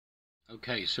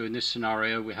Okay, so in this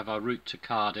scenario we have our route to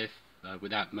Cardiff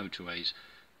without motorways,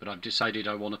 but I've decided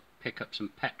I want to pick up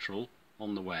some petrol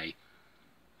on the way,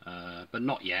 but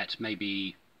not yet,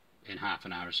 maybe in half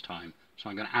an hour's time. So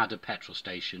I'm going to add a petrol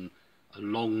station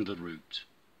along the route.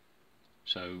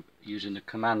 So using the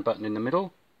command button in the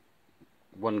middle,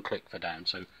 one click for down.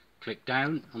 So click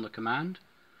down on the command.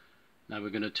 Now we're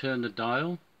going to turn the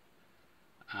dial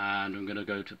and I'm going to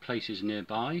go to places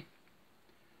nearby,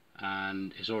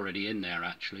 and it's already in there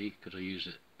actually because I used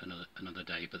it another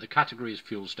day, but the category is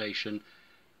fuel station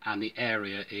and the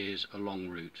area is a long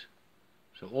route.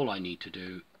 So all I need to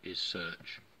do is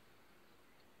search,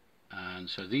 and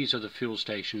so these are the fuel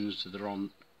stations that are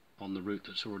on the route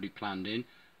that's already planned in,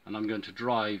 and I'm going to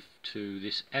drive to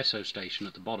this Esso station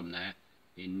at the bottom there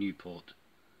in Newport.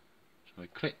 So I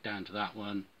click down to that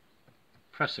one,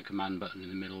 press the command button in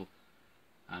the middle,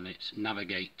 and it's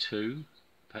navigate to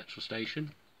petrol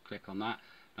station. Click on that.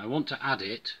 Now I want to add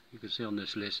it. You can see on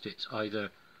this list it's either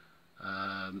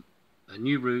a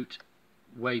new route,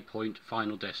 waypoint,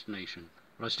 final destination.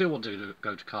 But I still want to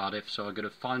go to Cardiff, so I'm going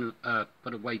to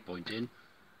put a waypoint in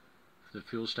for the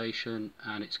fuel station,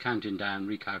 and it's counting down,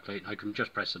 recalculating. I can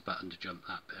just press the button to jump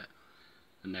that bit,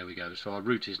 and there we go. So our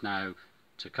route is now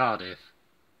to Cardiff,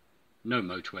 no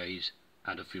motorways,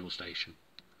 at a fuel station.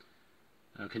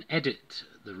 Now I can edit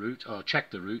the route or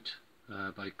check the route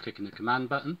by clicking the command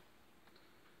button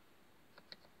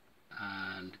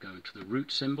and going to the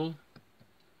route symbol,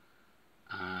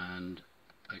 and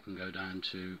I can go down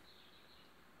to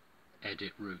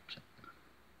edit route,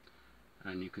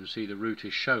 and you can see the route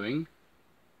is showing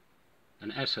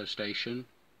an Esso station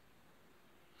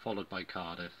followed by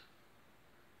Cardiff.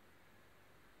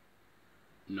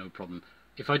 No problem.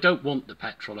 If I don't want the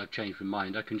petrol, I've changed my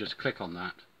mind, I can just click on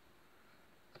that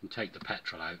and take the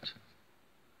petrol out,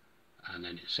 and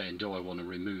then it's saying, do I want to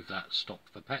remove that stop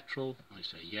for petrol? I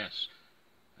say yes,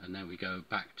 and then we go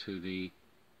back to the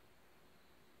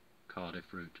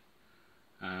Cardiff route.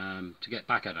 To get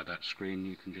back out of that screen,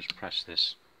 you can just press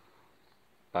this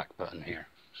back button here.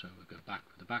 So we'll go back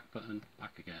with the back button,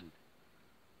 back again,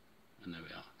 and there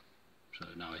we are. So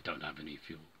now I don't have any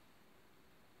fuel,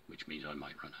 which means I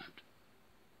might run out,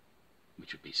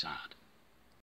 which would be sad.